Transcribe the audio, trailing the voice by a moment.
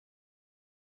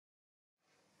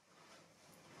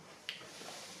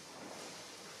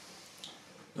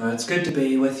It's good to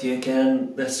be with you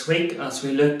again this week as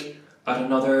we look at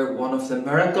another one of the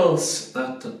miracles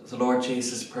that the Lord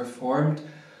Jesus performed.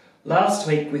 Last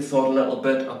week we thought a little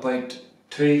bit about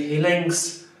two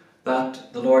healings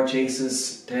that the Lord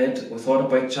Jesus did. We thought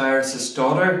about Jairus'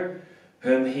 daughter,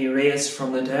 whom he raised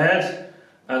from the dead,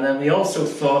 and then we also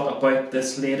thought about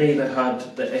this lady that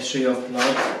had the issue of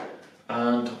blood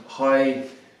and how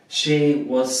she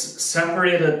was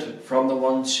separated from the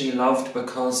one she loved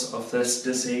because of this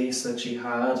disease that she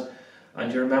had.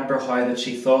 And you remember how that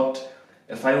she thought,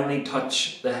 if I only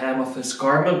touch the hem of his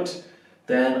garment,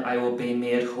 then I will be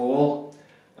made whole.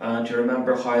 And you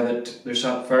remember how that there's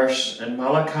that verse in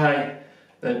Malachi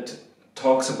that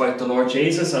talks about the Lord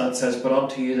Jesus, and it says, "But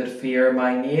unto you that fear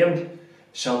my name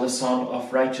shall the Son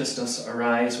of Righteousness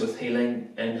arise with healing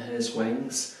in his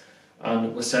wings." And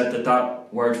it was said that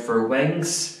that word for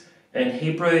wings in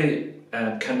Hebrew,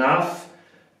 kanaf,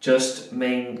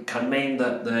 can mean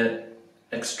that the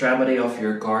extremity of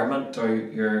your garment or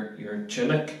your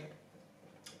tunic.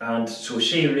 And so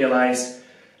she realised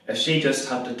if she just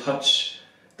had to touch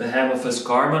the hem of his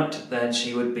garment, then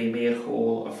she would be made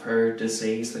whole of her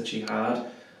disease that she had.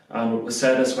 And it was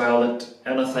said as well that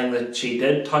anything that she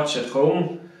did touch at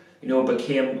home,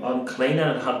 became unclean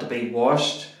and it had to be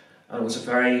washed. And it was a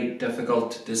very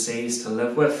difficult disease to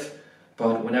live with.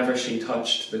 But whenever she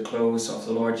touched the clothes of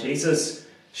the Lord Jesus,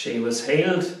 she was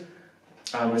healed.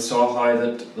 And we saw how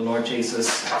that the Lord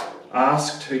Jesus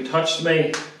asked, "Who touched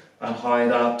me?" and how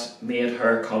that made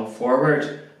her come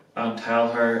forward and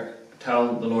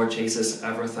tell the Lord Jesus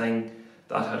everything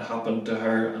that had happened to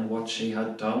her and what she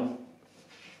had done.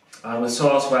 And we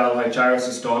saw as well how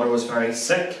Jairus' daughter was very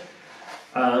sick.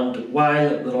 And while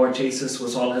the Lord Jesus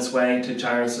was on his way to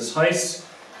Jairus' house,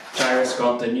 Jairus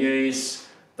got the news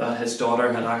that his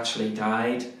daughter had actually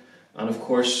died. And of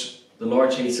course, the Lord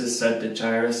Jesus said to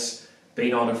Jairus, "Be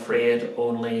not afraid,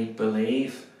 only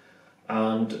believe."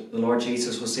 And the Lord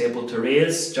Jesus was able to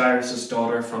raise Jairus'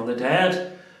 daughter from the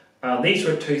dead. And these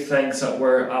were two things that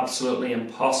were absolutely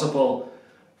impossible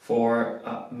for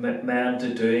men to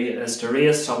do, is to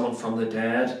raise someone from the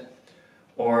dead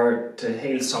or to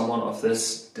heal someone of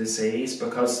this disease,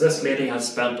 because this lady had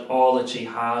spent all that she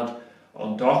had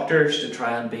on doctors to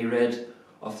try and be rid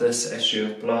of this issue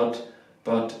of blood,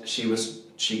 but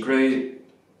she grew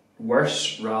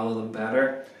worse rather than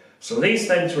better. So these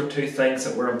things were two things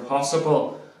that were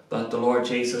impossible that the Lord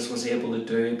Jesus was able to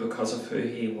do because of who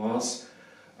he was.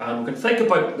 And we can think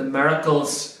about the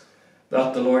miracles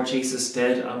that the Lord Jesus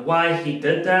did and why he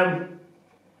did them.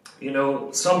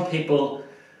 Some people,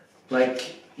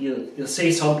 like you'll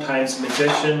see sometimes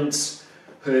magicians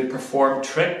who perform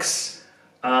tricks,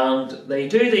 and they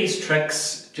do these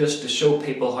tricks just to show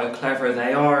people how clever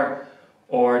they are,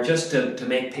 or just to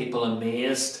make people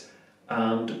amazed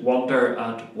and wonder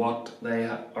at what they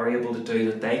are able to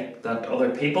do that other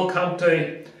people can't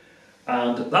do.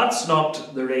 And that's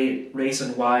not the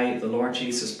reason why the Lord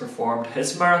Jesus performed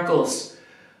his miracles.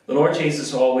 The Lord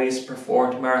Jesus always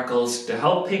performed miracles to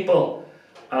help people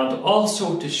and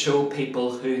also to show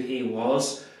people who he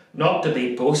was, not to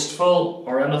be boastful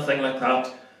or anything like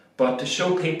that, but to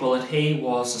show people that he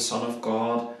was the Son of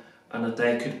God and that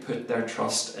they could put their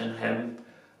trust in him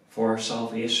for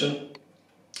salvation.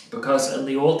 Because in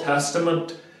the Old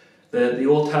Testament, the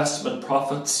Old Testament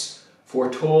prophets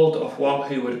foretold of one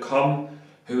who would come,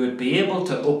 who would be able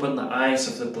to open the eyes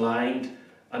of the blind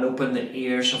and open the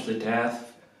ears of the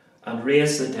deaf and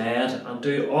raise the dead and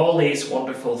do all these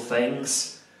wonderful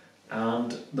things.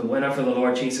 And whenever the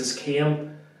Lord Jesus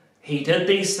came, he did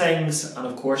these things, and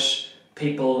of course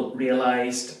people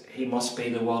realised he must be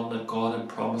the one that God had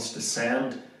promised to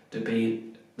send to be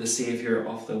the Saviour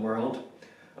of the world.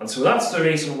 And so that's the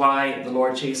reason why the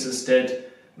Lord Jesus did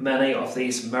many of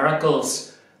these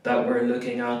miracles that we're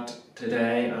looking at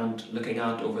today and looking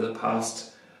at over the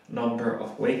past number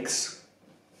of weeks.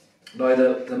 Now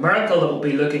the miracle that we'll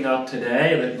be looking at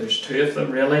today, there's two of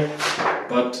them really,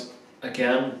 but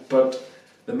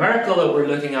the miracle that we're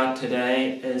looking at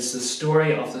today is the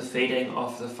story of the feeding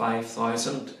of the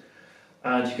 5,000.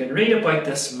 And you can read about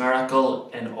this miracle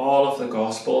in all of the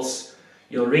Gospels.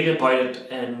 You'll read about it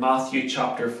in Matthew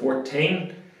chapter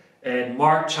 14, in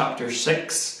Mark chapter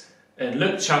 6, in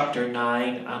Luke chapter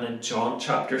 9, and in John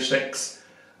chapter 6.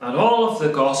 And all of the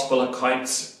Gospel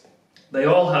accounts, they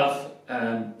all have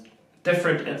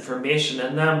different information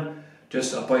in them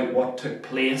just about what took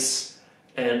place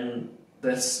in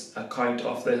this account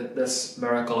of this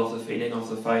miracle of the feeding of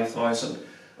the 5,000.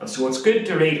 And so it's good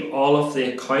to read all of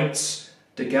the accounts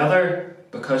together,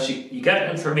 because you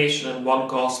get information in one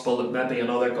gospel that maybe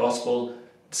another gospel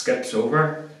skips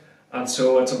over. And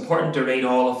so it's important to read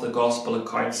all of the Gospel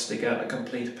accounts to get a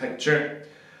complete picture.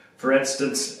 For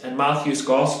instance, in Matthew's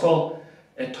Gospel,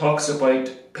 it talks about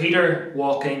Peter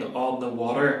walking on the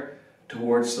water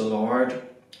towards the Lord,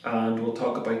 and we'll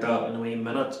talk about that in a wee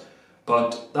minute.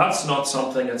 But that's not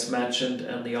something that's mentioned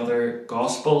in the other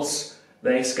Gospels.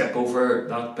 They skip over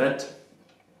that bit.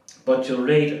 But you'll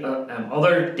read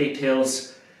other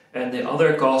details in the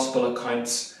other Gospel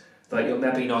accounts that you'll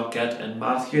maybe not get in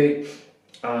Matthew.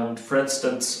 And for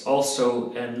instance,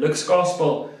 also in Luke's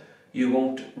Gospel, you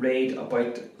won't read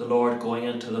about the Lord going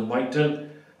into the mountain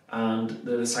and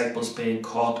the disciples being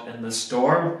caught in the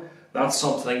storm. That's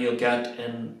something you'll get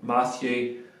in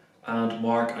Matthew and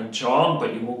Mark and John,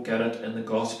 but you won't get it in the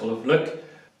Gospel of Luke.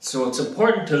 So it's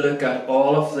important to look at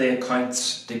all of the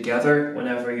accounts together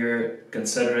whenever you're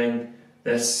considering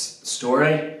this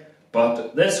story.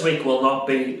 But this week we'll not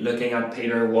be looking at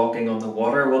Peter walking on the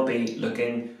water. We'll be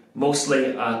looking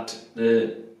mostly at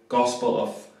the Gospel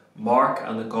of Mark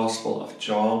and the Gospel of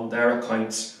John, their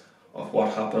accounts of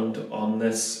what happened on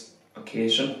this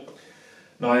occasion.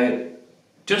 Now,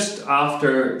 just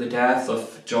after the death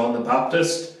of John the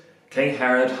Baptist, King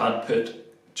Herod had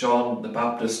put John the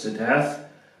Baptist to death,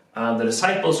 and the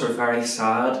disciples were very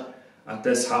sad at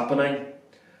this happening,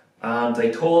 and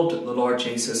they told the Lord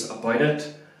Jesus about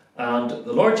it. And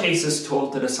the Lord Jesus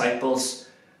told the disciples,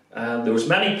 there was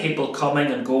many people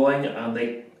coming and going, and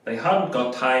they hadn't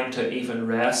got time to even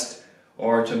rest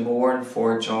or to mourn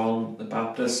for John the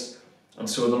Baptist. And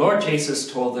so the Lord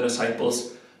Jesus told the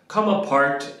disciples, come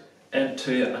apart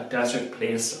into a desert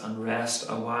place and rest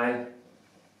a while.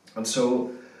 And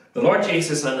so the Lord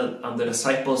Jesus and the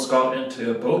disciples got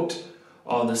into a boat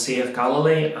on the Sea of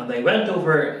Galilee, and they went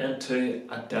over into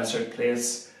a desert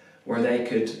place where they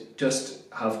could just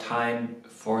have time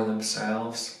for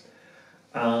themselves.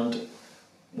 And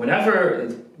whenever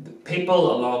the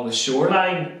people along the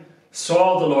shoreline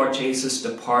saw the Lord Jesus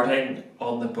departing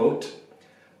on the boat,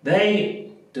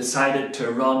 they decided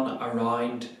to run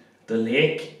around the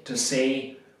lake to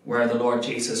see where the Lord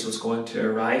Jesus was going to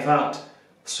arrive at,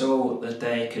 so that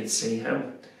they could see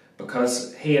him,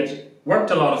 because he had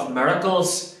worked a lot of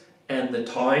miracles in the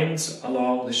towns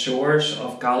along the shores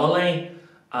of Galilee,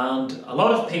 and a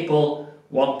lot of people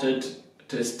wanted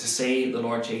to see the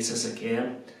Lord Jesus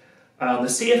again. The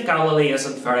Sea of Galilee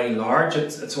isn't very large.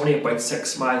 It's only about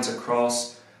 6 miles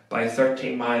across by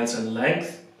 13 miles in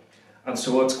length, and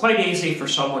so it's quite easy for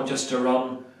someone just to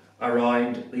run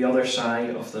around the other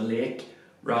side of the lake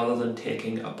rather than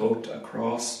taking a boat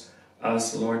across,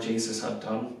 as the Lord Jesus had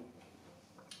done.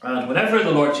 And whenever the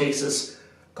Lord Jesus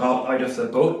got out of the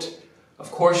boat,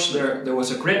 of course there was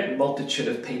a great multitude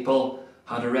of people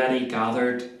had already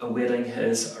gathered awaiting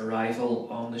his arrival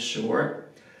on the shore.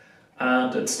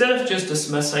 And instead of just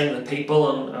dismissing the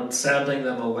people and sending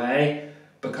them away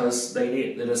because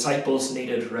the disciples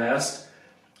needed rest,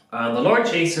 and the Lord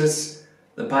Jesus,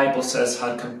 the Bible says,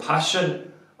 had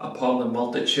compassion upon the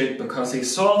multitude because he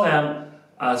saw them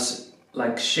as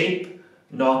like sheep,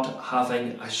 not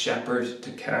having a shepherd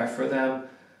to care for them.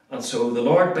 And so the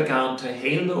Lord began to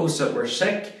heal those that were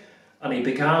sick, and he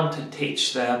began to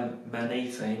teach them many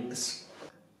things.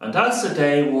 And as the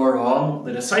day wore on,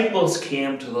 the disciples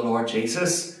came to the Lord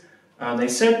Jesus, and they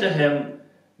said to him,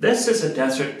 this is a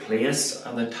desert place,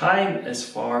 and the time is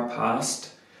far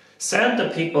past. Send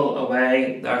the people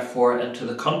away, therefore, into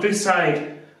the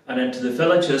countryside and into the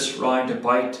villages round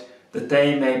about, that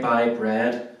they may buy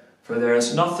bread, for there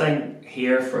is nothing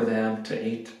here for them to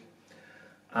eat.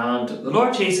 And the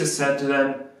Lord Jesus said to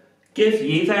them, give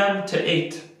ye them to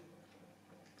eat.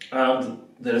 And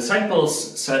the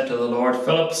disciples said to the Lord,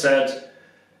 Philip said,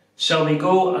 shall we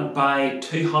go and buy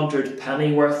 200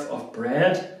 pennyworth of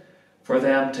bread for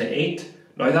them to eat?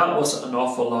 Now that was an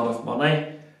awful lot of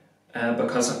money,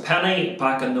 because a penny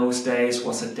back in those days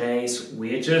was a day's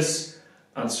wages.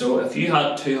 And so if you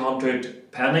had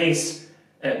 200 pennies,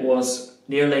 it was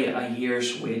nearly a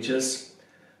year's wages.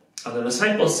 And the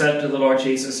disciples said to the Lord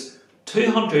Jesus,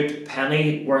 200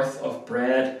 penny worth of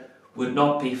bread would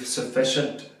not be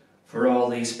sufficient for all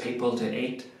these people to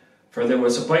eat, for there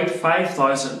was about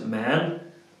 5,000 men,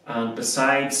 and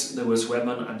besides there was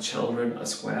women and children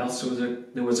as well. So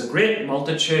there was a great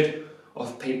multitude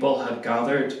of people had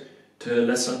gathered to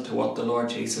listen to what the Lord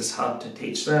Jesus had to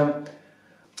teach them.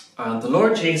 And the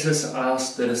Lord Jesus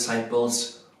asked the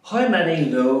disciples, how many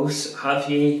loaves have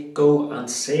ye? Go and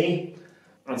see.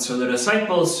 And so the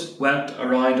disciples went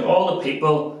around all the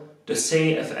people to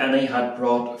see if any had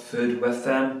brought food with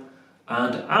them.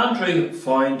 And Andrew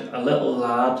found a little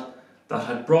lad that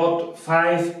had brought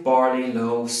 5 barley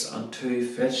loaves and 2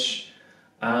 fish.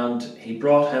 And he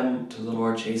brought him to the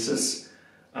Lord Jesus.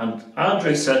 And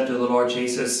Andrew said to the Lord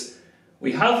Jesus,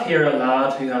 "We have here a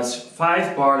lad who has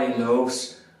 5 barley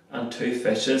loaves and 2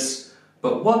 fishes,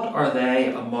 but what are they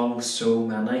among so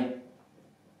many?"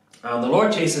 And the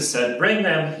Lord Jesus said, "Bring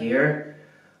them here."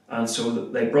 And so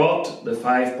they brought the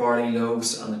 5 barley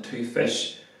loaves and the 2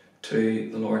 fish to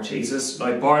the Lord Jesus.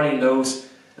 Now, barley loaves,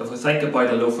 if we think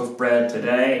about a loaf of bread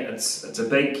today, it's a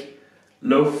big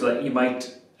loaf that you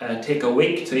might take a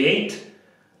week to eat.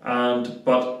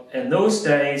 But in those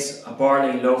days, a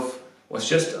barley loaf was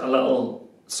just a little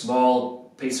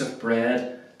small piece of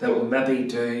bread that would maybe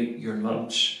do your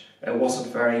lunch. It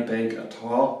wasn't very big at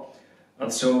all.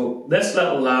 And so this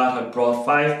little lad had brought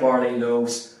 5 barley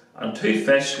loaves and 2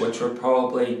 fish, which were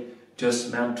probably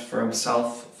just meant for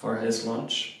himself for his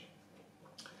lunch.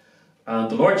 And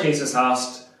the Lord Jesus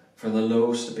asked for the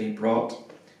loaves to be brought.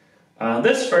 And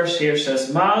this verse here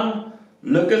says, "Man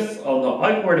looketh on the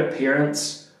outward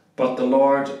appearance, but the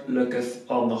Lord looketh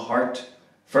on the heart."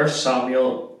 1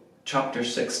 Samuel chapter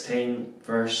 16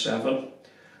 verse 7.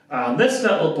 And this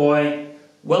little boy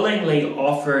willingly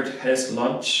offered his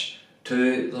lunch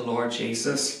to the Lord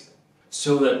Jesus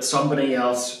so that somebody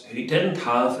else who didn't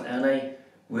have any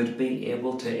would be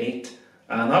able to eat.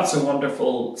 And that's a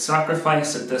wonderful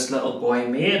sacrifice that this little boy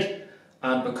made.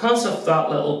 And because of that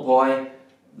little boy,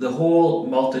 the whole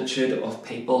multitude of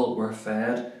people were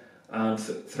fed, and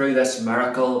through this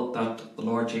miracle that the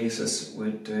Lord Jesus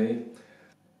would do.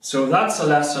 So that's a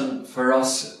lesson for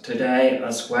us today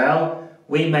as well.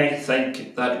 We may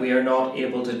think that we are not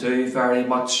able to do very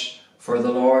much for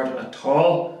the Lord at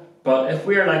all, but if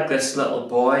we're like this little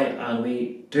boy and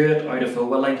we do it out of a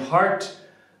willing heart,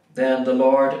 then the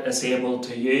Lord is able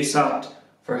to use that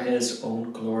for his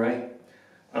own glory.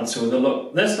 And so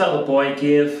this little boy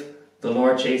gave the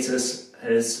Lord Jesus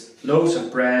his loaves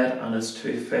of bread and his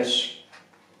 2 fish.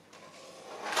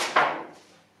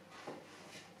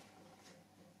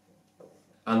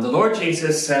 And the Lord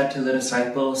Jesus said to the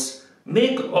disciples,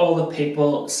 "Make all the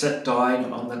people sit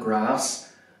down on the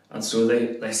grass." And so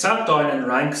they sat down in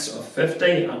ranks of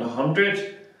 50 and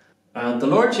 100. And the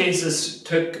Lord Jesus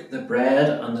took the bread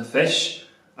and the fish,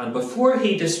 and before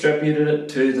he distributed it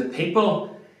to the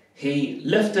people, he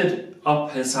lifted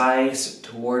up his eyes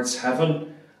towards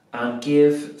heaven and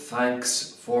gave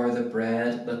thanks for the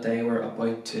bread that they were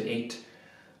about to eat.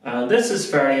 And this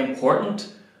is very important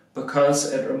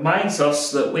because it reminds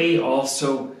us that we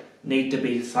also need to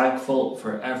be thankful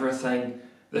for everything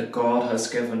that God has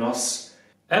given us.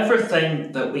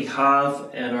 Everything that we have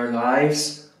in our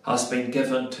lives has been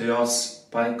given to us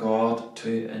by God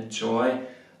to enjoy.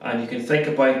 And you can think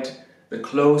about the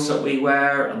clothes that we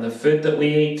wear and the food that we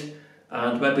eat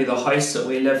and maybe the house that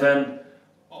we live in.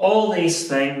 All these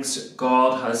things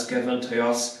God has given to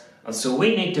us. And so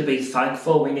we need to be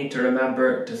thankful. We need to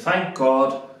remember to thank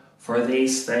God for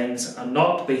these things and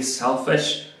not be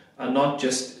selfish and not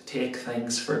just take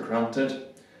things for granted.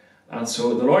 And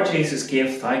so the Lord Jesus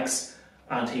gave thanks,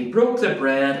 and he broke the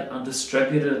bread and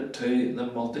distributed it to the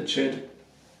multitude.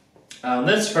 And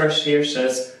this verse here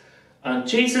says, "And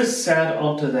Jesus said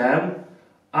unto them,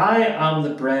 I am the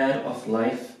bread of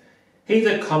life. He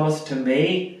that cometh to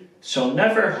me shall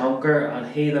never hunger,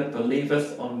 and he that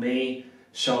believeth on me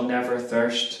shall never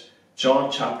thirst."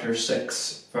 John chapter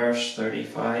 6 verse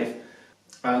 35.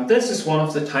 And this is one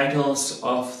of the titles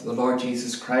of the Lord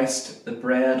Jesus Christ, the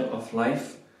bread of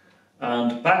life.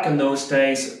 And back in those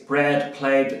days, bread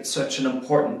played such an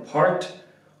important part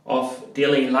of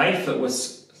daily life. It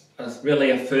was really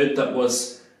a food that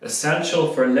was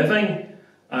essential for living.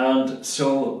 And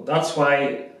so that's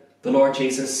why the Lord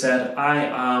Jesus said, "I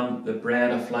am the bread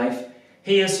of life."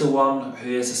 He is the one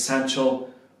who is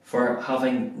essential for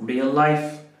having real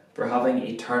life, for having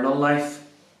eternal life.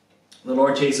 The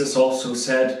Lord Jesus also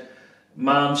said,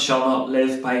 "Man shall not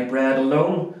live by bread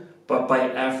alone, but by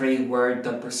every word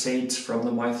that proceeds from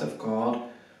the mouth of God."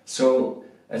 So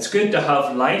it's good to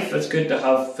have life, it's good to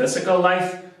have physical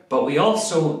life, but we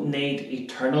also need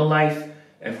eternal life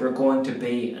if we're going to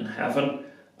be in heaven.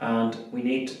 And we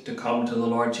need to come to the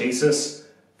Lord Jesus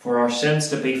for our sins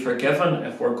to be forgiven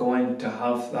if we're going to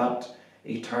have that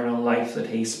eternal life that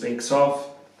he speaks of.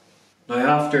 Now,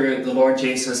 after the Lord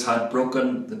Jesus had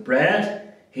broken the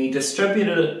bread, he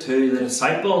distributed it to the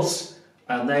disciples,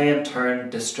 and they in turn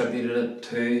distributed it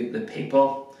to the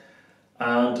people.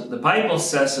 And the Bible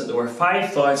says that there were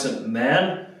 5,000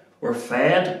 men were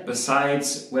fed,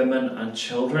 besides women and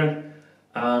children.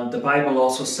 And the Bible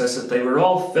also says that they were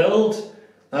all filled,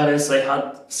 that is, they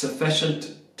had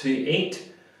sufficient to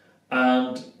eat.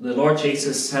 And the Lord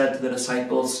Jesus said to the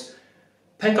disciples,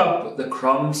 "Pick up the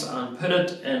crumbs and put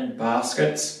it in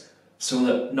baskets so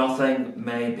that nothing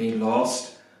may be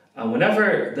lost." And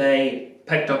whenever they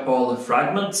picked up all the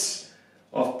fragments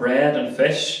of bread and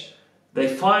fish, they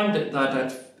found that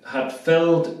it had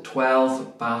filled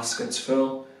 12 baskets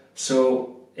full.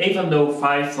 So even though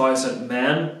 5,000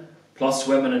 men plus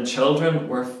women and children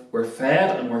were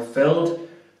fed and were filled,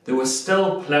 there was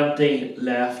still plenty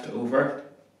left over.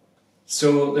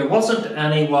 So there wasn't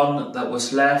anyone that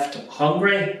was left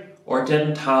hungry or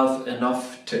didn't have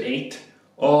enough to eat.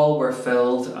 All were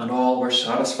filled and all were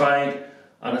satisfied.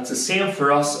 And it's the same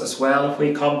for us as well if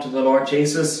we come to the Lord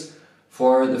Jesus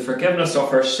for the forgiveness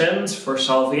of our sins, for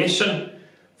salvation,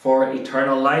 for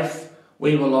eternal life.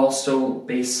 We will also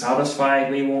be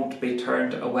satisfied. We won't be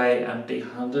turned away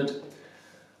empty-handed.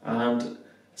 And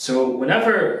so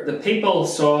whenever the people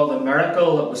saw the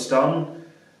miracle that was done,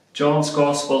 John's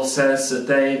Gospel says that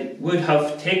they would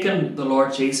have taken the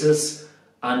Lord Jesus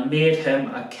and made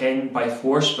him a king by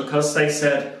force, because they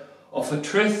said, of a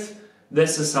truth,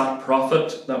 this is that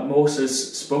prophet that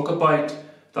Moses spoke about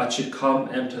that should come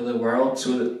into the world.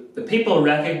 So the people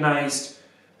recognised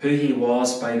who he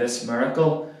was by this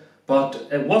miracle, but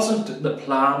it wasn't the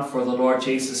plan for the Lord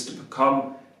Jesus to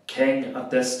become king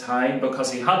at this time,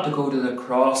 because he had to go to the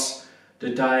cross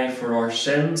to die for our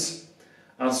sins.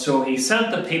 And so he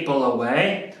sent the people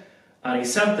away, and he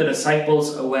sent the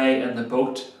disciples away in the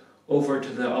boat over to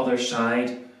the other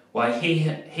side, while he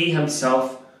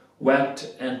himself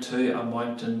went into a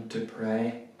mountain to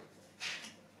pray.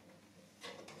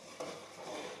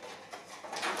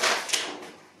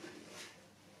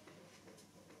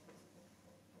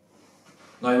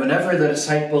 Now, whenever the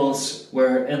disciples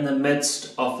were in the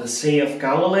midst of the Sea of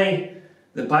Galilee,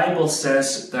 the Bible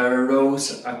says there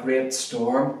arose a great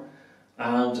storm,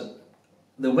 and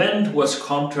the wind was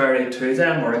contrary to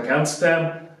them or against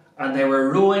them, and they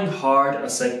were rowing hard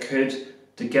as they could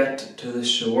to get to the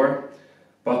shore,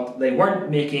 but they weren't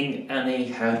making any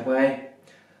headway.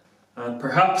 And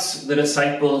perhaps the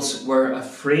disciples were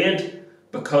afraid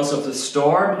because of the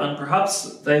storm, and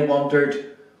perhaps they wondered,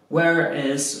 where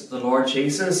is the Lord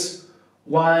Jesus?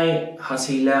 Why has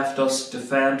he left us to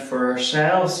fend for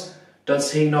ourselves?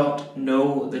 Does he not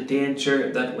know the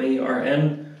danger that we are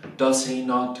in? Does he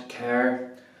not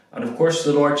care? And of course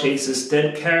the Lord Jesus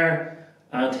did care,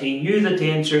 and he knew the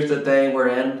danger that they were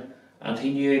in, and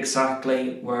he knew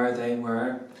exactly where they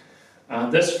were.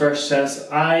 And this verse says,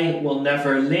 I will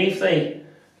never leave thee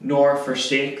nor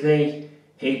forsake thee.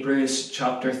 Hebrews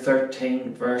chapter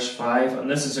 13 verse 5. And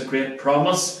this is a great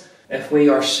promise. If we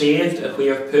are saved, if we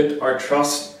have put our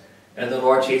trust in the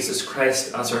Lord Jesus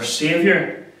Christ as our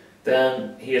Saviour,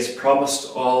 then he has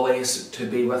promised always to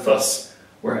be with us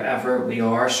wherever we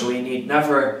are. So we need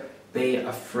never be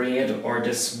afraid or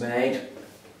dismayed.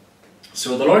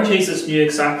 So the Lord Jesus knew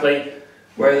exactly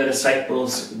where the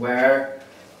disciples were,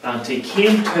 and he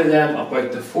came to them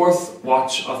about the fourth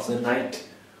watch of the night,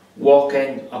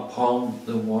 walking upon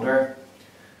the water.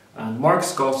 And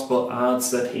Mark's Gospel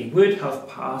adds that he would have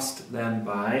passed them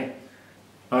by.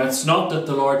 Now, it's not that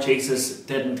the Lord Jesus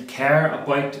didn't care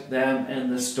about them in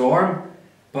the storm,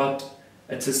 but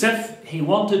it's as if he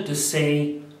wanted to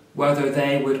see whether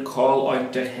they would call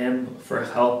out to him for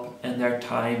help in their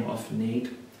time of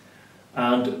need.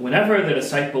 And whenever the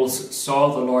disciples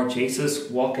saw the Lord Jesus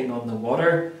walking on the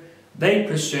water, they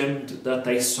presumed that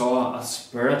they saw a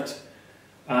spirit,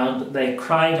 and they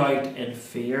cried out in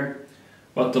fear.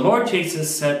 But the Lord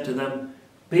Jesus said to them,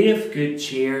 be of good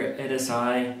cheer, it is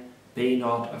I, be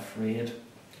not afraid.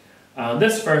 And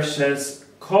this verse says,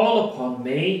 call upon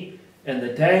me in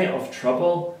the day of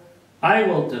trouble, I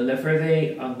will deliver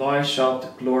thee, and thou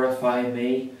shalt glorify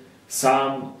me.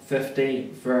 Psalm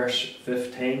 50 verse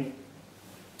 15.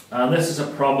 And this is a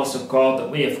promise of God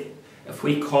that if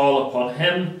we call upon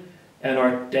him in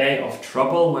our day of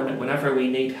trouble, whenever we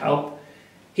need help,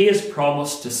 he has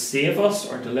promised to save us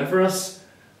or deliver us,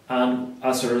 and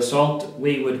as a result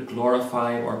we would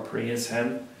glorify or praise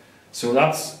him. So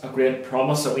that's a great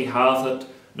promise that we have, that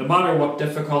no matter what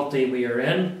difficulty we are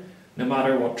in, no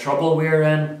matter what trouble we are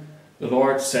in, the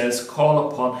Lord says call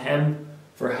upon him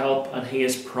for help, and he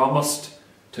has promised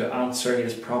to answer, he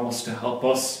has promised to help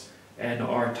us in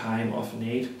our time of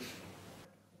need.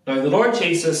 Now the Lord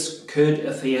Jesus could,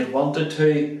 if he had wanted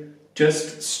to,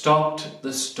 just stopped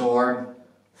the storm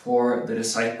for the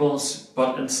disciples,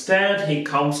 but instead he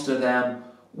comes to them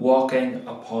walking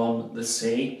upon the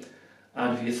sea.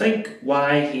 And if you think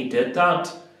why he did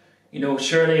that,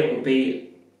 surely it would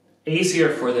be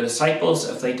easier for the disciples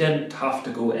if they didn't have to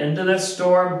go into this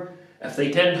storm, if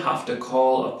they didn't have to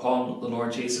call upon the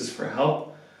Lord Jesus for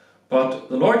help. But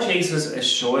the Lord Jesus is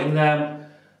showing them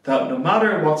that no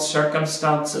matter what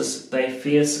circumstances they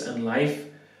face in life,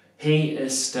 he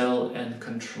is still in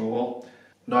control.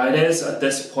 Now it is at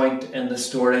this point in the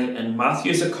story in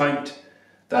Matthew's account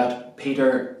that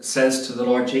Peter says to the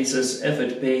Lord Jesus, "If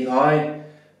it be thou,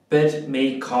 bid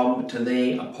me come to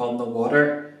thee upon the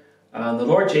water." And the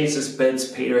Lord Jesus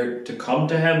bids Peter to come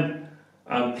to him,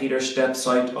 and Peter steps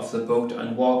out of the boat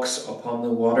and walks upon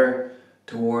the water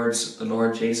towards the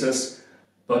Lord Jesus.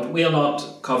 But we'll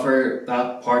not cover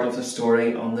that part of the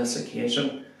story on this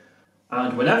occasion.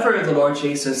 And whenever the Lord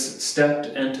Jesus stepped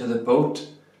into the boat,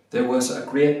 there was a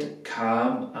great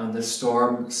calm and the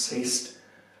storm ceased.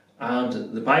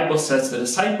 And the Bible says the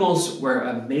disciples were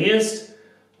amazed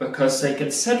because they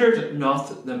considered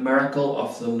not the miracle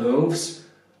of the loaves,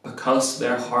 because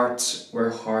their hearts were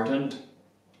hardened.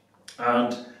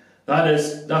 And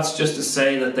that's just to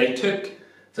say that they took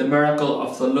the miracle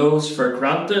of the loaves for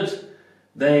granted.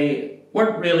 They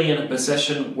weren't really in a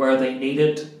position where they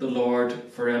needed the Lord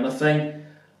for anything,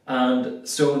 and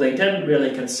so they didn't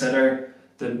really consider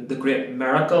the great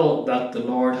miracle that the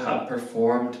Lord had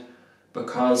performed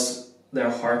because their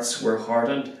hearts were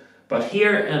hardened. But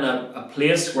here in a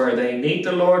place where they need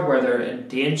the Lord, where they're in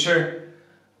danger,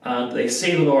 and they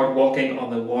see the Lord walking on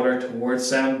the water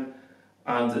towards them,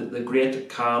 and the great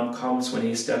calm comes when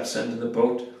he steps into the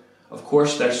boat, of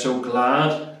course they're so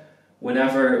glad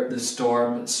whenever the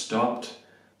storm stopped.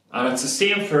 And it's the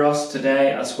same for us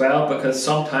today as well, because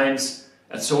sometimes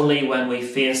it's only when we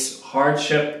face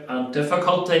hardship and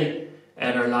difficulty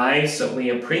in our lives that we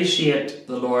appreciate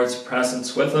the Lord's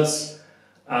presence with us,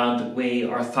 and we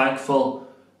are thankful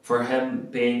for him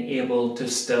being able to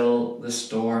still the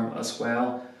storm as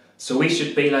well. So we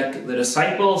should be like the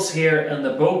disciples here in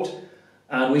the boat,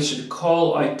 and we should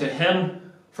call out to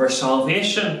him for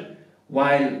salvation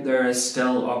while there is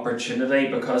still opportunity,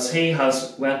 because he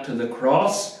has went to the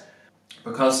cross,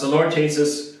 because the Lord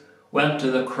Jesus went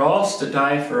to the cross to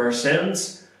die for our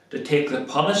sins, to take the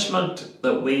punishment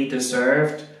that we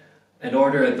deserved in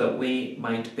order that we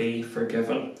might be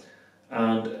forgiven.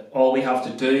 And all we have to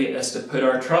do is to put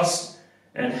our trust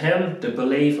in him, to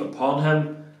believe upon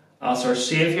him as our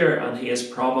Saviour, and he has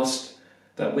promised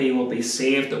that we will be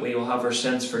saved, that we will have our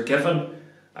sins forgiven,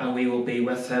 and we will be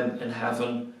with him in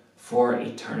heaven for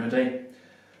eternity.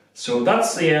 So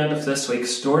that's the end of this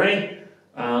week's story,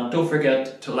 and don't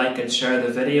forget to like and share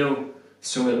the video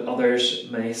so that others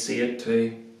may see it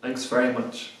too. Thanks very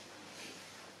much.